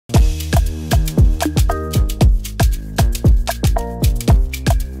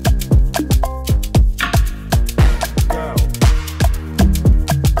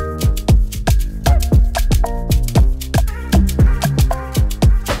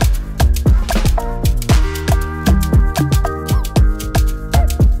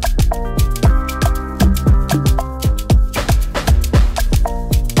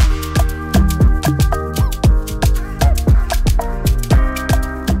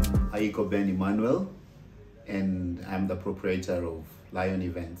Aiko Ben Emmanuel, and I'm the proprietor of Lion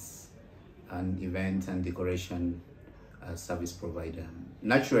Events, an event and decoration service provider.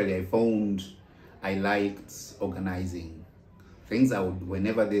 Naturally, I found I liked organizing things.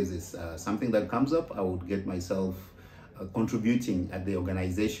 Whenever there's something that comes up, I would get myself contributing at the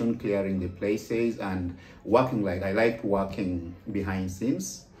organization, clearing the places and working. I liked working behind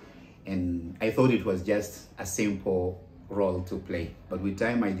scenes, and I thought it was just a simple role to play. But with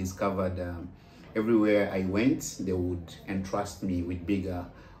time, I discovered everywhere I went, they would entrust me with bigger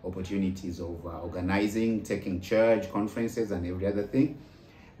opportunities of organizing, taking charge, conferences, and every other thing.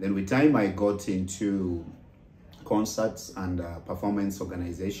 Then with time, I got into concerts and performance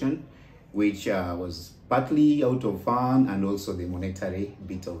organization, which was partly out of fun and also the monetary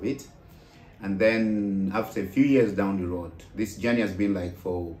bit of it. And then after a few years down the road, this journey has been like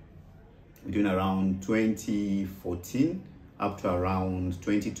for between around 2014 up to around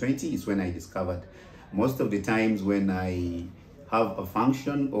 2020 is when I discovered most of the times when I have a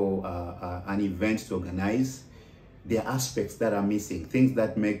function or an event to organize, there are aspects that are missing, things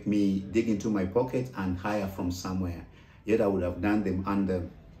that make me dig into my pocket and hire from somewhere. Yet I would have done them under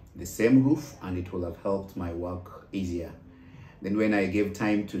the same roof and it would have helped my work easier. Then when I gave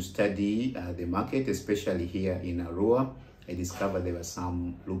time to study the market, especially here in Arua, I discovered there were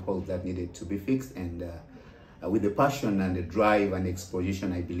some loopholes that needed to be fixed, and with the passion and the drive and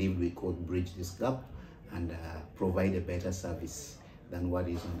exposition, I believe we could bridge this gap and provide a better service than what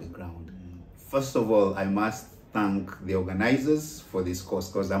is on the ground. First of all, I must thank the organizers for this course,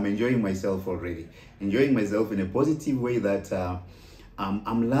 because I'm enjoying myself already. Enjoying myself in a positive way that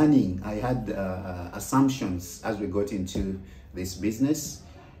I'm learning. I had assumptions as we got into this business,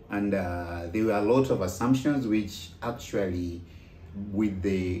 and there were a lot of assumptions which actually, with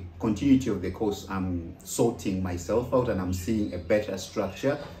the continuity of the course, I'm sorting myself out and I'm seeing a better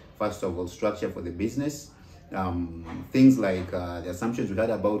structure. First of all, structure for the business. Things like the assumptions we had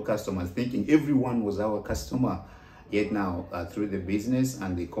about customers, thinking everyone was our customer. Yet now, through the business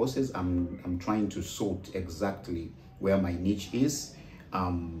and the courses, I'm trying to sort exactly where my niche is.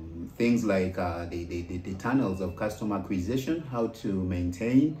 Things like the tunnels of customer acquisition, how to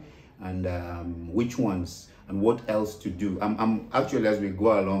maintain, and which ones and what else to do. I'm actually, as we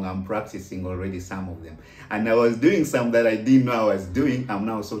go along, I'm practicing already some of them. And I was doing some that I didn't know I was doing. I'm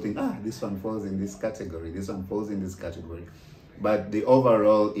now sorting, this one falls in this category, this one falls in this category. But the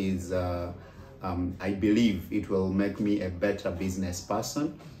overall is, I believe it will make me a better business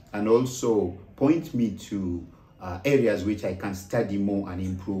person and also point me to areas which I can study more and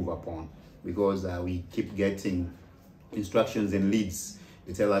improve upon, because we keep getting instructions and leads.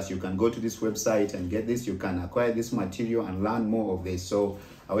 They tell us you can go to this website and get this, you can acquire this material and learn more of this. So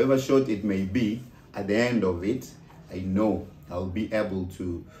however short it may be, at the end of it, I know I'll be able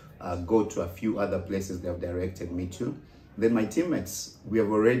to go to a few other places they have directed me to. Then my teammates, we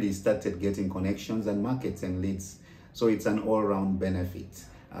have already started getting connections and markets and leads. So it's an all-round benefit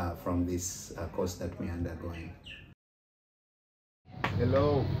from this course that we're undergoing.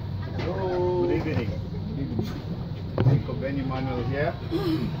 Hello. Hello. Good evening. Aiko Ben Emmanuel here,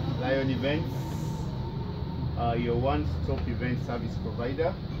 Lion Events, your one-stop event service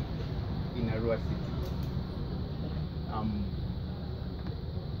provider in Arua City.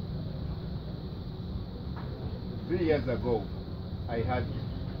 3 years ago, I had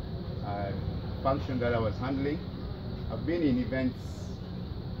a function that I was handling. I've been in events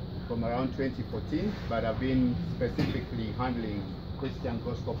from around 2014, but I've been specifically handling Christian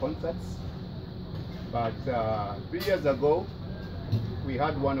gospel concerts. But 3 years ago, we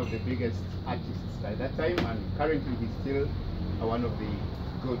had one of the biggest artists at that time, and currently he's still one of the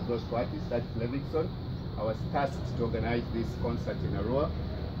good gospel artists, that's Livingston. I was tasked to organize this concert in Arua.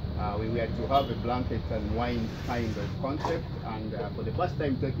 We were to have a blanket and wine kind of concept, and for the first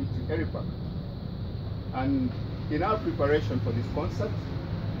time take it to Arua. And in our preparation for this concert,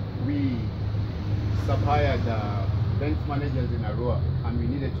 we sub-hired event managers in Arua, and we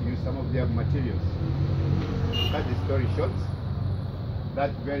needed to use some of their materials. Cut the story short,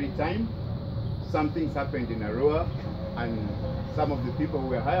 that very time, some things happened in Arua, and some of the people we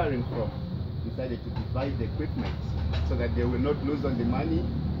were hiring from decided to divide the equipment so that they will not lose on the money.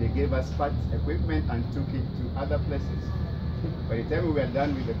 They gave us parts equipment and took it to other places. By the time we were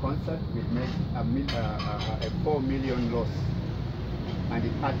done with the concert, we made a 4 million loss, and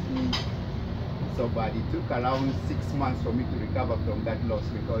it hurt me so bad. It took around 6 months for me to recover from that loss,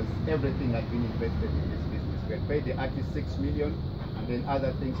 because everything had been invested in this business. We had paid the artist 6 million, and then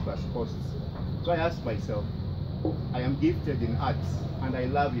other things plus costs. So I asked myself, I am gifted in arts and I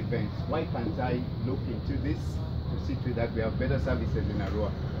love events. Why can't I look into this to see to that we have better services in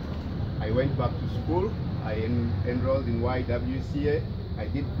Arua? I went back to school. I enrolled in YWCA. I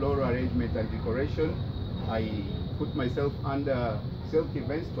did floral arrangement and decoration. I put myself under Silk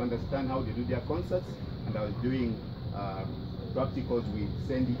Events to understand how they do their concerts, and I was doing practicals with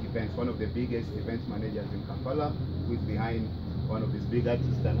Sandy Events, one of the biggest events managers in Kampala, who is behind one of these big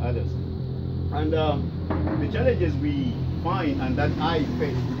artists and others. And the challenges we find, and that I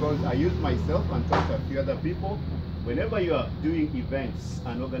face, because I use myself and talk to a few other people, whenever you are doing events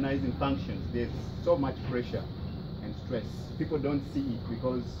and organizing functions, there's so much pressure and stress. People don't see it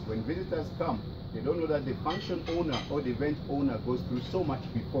because when visitors come, they don't know that the function owner or the event owner goes through so much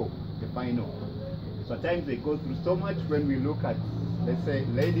before the final. So at times they go through so much. When we look at, let's say,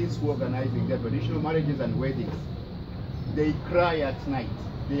 ladies who are organizing their traditional marriages and weddings, they cry at night.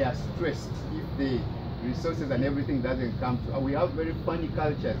 They are stressed if the resources and everything doesn't come through. We have very funny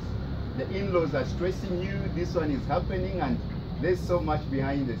cultures. The in-laws are stressing you, this one is happening, and there's so much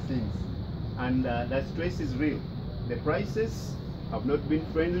behind the scenes. And that stress is real. The prices have not been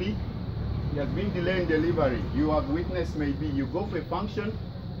friendly. There has been delay in delivery. You have witnessed, maybe you go for a function,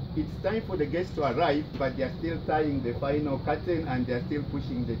 it's time for the guests to arrive, but they're still tying the final curtain and they're still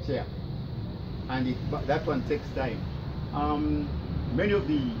pushing the chair. And that one takes time. Many of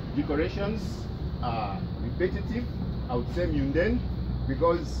the decorations are repetitive, I would say mundane,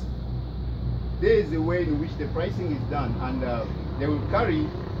 because there is a way in which the pricing is done, and they will carry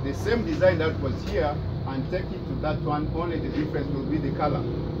the same design that was here and take it to that one, only the difference will be the color.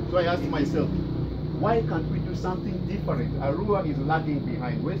 So I asked myself, why can't we do something different? Arua is lagging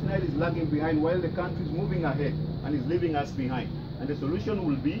behind, West Nile is lagging behind, while the country is moving ahead and is leaving us behind. And the solution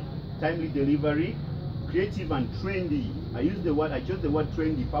will be timely delivery, creative and trendy. I chose the word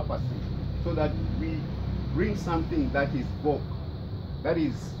trendy purposely, so that we bring something that is vogue, that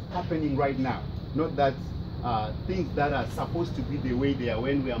is happening right now, not that things that are supposed to be the way they are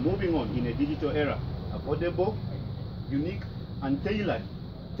when we are moving on in a digital era. Affordable, unique, and tailored.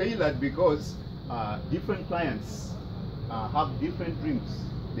 Tailored because different clients have different dreams.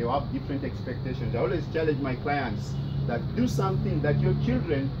 They have different expectations. I always challenge my clients that do something that your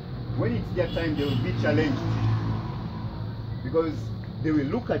children, when it's their time, they will be challenged. Because they will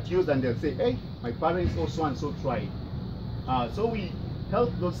look at you and they'll say, hey, my parents also and so tried. So we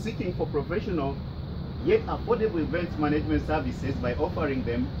help those seeking for professional yet affordable events management services by offering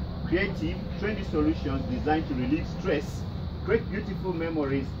them creative, trendy solutions designed to relieve stress, create beautiful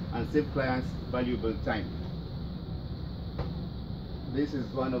memories, and save clients valuable time. She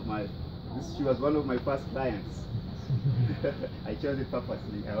was one of my first clients. I chose it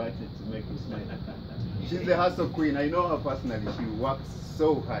purposely. I wanted to make her smile. She's the hustle queen. I know her personally. She works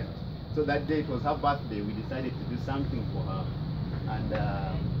so hard. So that day, it was her birthday. We decided to do something for her. And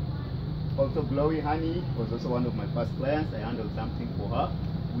also Glowy Honey was also one of my first clients. I handled something for her.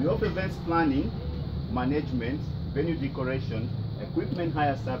 We offer events planning, management, venue decoration, equipment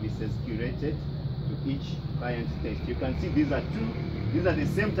hire services curated to each client's taste. You can see these are the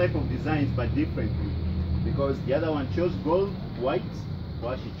same type of designs but differently, because the other one chose gold, white,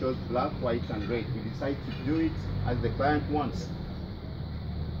 while she chose black, white, and red. We decided to do it as the client wants.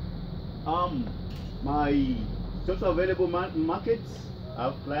 My total available markets, I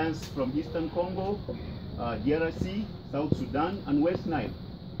have clients from Eastern Congo, DRC, South Sudan, and West Nile.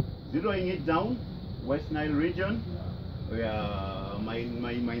 Zeroing it down, West Nile region, where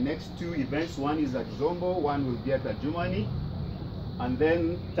my next two events, one is at Zombo, one will be at Adjumani, and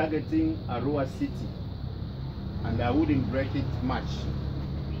then targeting Arua City. And I wouldn't break it much.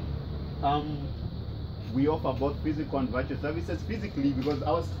 We offer both physical and virtual services. Physically,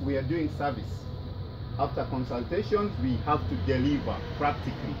 because we are doing service. After consultations, we have to deliver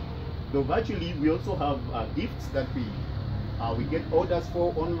practically. Though virtually, we also have gifts that we get orders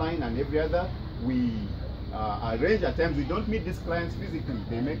for online and every other. We arrange at times. We don't meet these clients physically.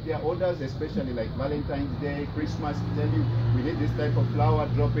 They make their orders, especially like Valentine's Day, Christmas. Tell you we need this type of flower,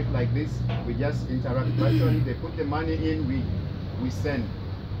 drop it like this. We just interact virtually. They put the money in, we send.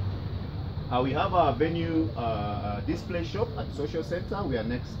 We have our venue display shop at Social Center. We are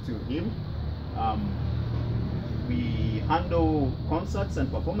next to him. We handle concerts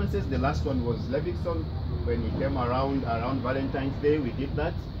and performances. The last one was Livingston when he came around Valentine's Day. We did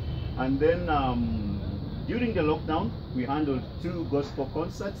that, and then during the lockdown, we handled 2 gospel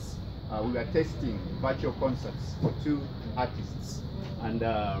concerts. We were testing virtual concerts for 2 artists, and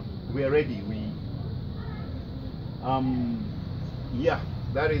we are ready. Yeah,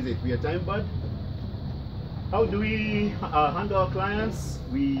 that is it. We are time bound. How do we handle our clients?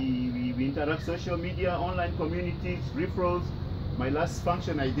 We interact social media, online communities, referrals, My last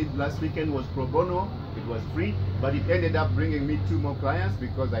function I did last weekend was pro bono. It was free, but it ended up bringing me 2 more clients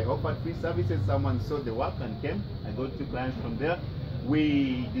because I offered free services. Someone saw the work and came. I got 2 clients from there.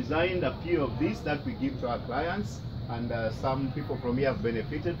 We designed a few of these that we give to our clients, and some people from here have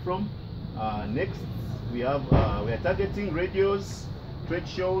benefited from. Next, we are targeting radios, trade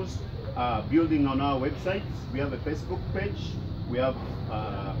shows, building on our website. We have a Facebook page. We have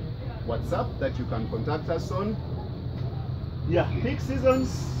WhatsApp that you can contact us on. Yeah, peak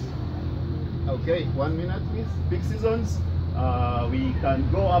seasons. Okay, 1 minute please. Peak seasons, we can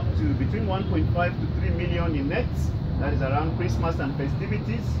go up to between 1.5 to 3 million in nets. That is around Christmas and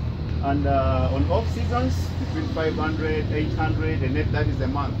festivities. And on off seasons, between 500, 800 a net, that is a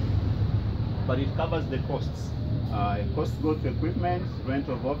month. But it covers the costs. Costs go to equipment, rent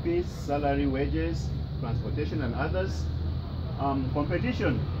of office, salary, wages, transportation, and others.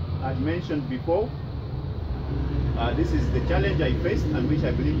 Competition, as mentioned before. This is the challenge I faced and which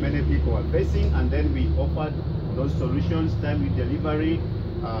I believe many people are facing, and then we offered those solutions, timely delivery,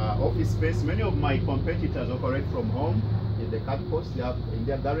 office space. Many of my competitors operate from home in the cut costs they have in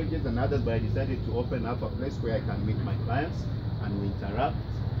their garages and others, but I decided to open up a place where I can meet my clients and we interact.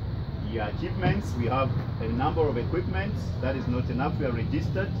 Yeah, achievements, we have a number of equipment. That is not enough, we are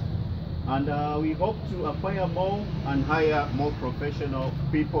registered, and we hope to acquire more and hire more professional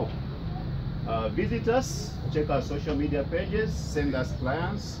people. Visit us, check our social media pages, send us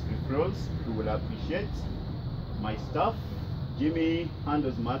clients, referrals, we will appreciate. My staff, Jimmy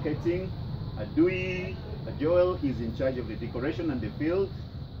handles marketing, Joel is in charge of the decoration and the field.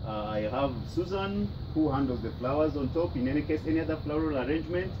 I have Susan who handles the flowers on top. In any case, any other floral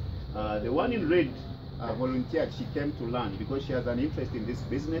arrangement. The one in red volunteered, she came to learn because she has an interest in this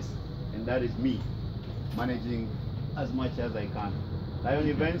business, and that is me, managing as much as I can. Lion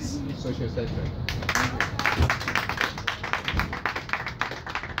Events, Social Sector.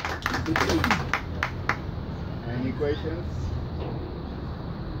 Any questions?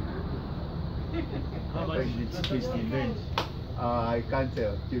 How much did you the event? I can't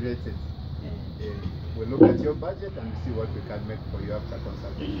tell, curate it. We'll look at your budget and see what we can make for you after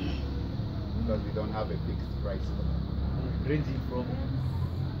consultation. Because we don't have a fixed price. Ranging from?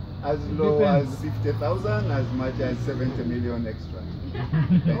 As low as 50,000, as much as 70 million extra.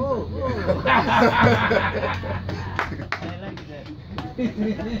 Oh. I like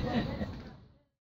that.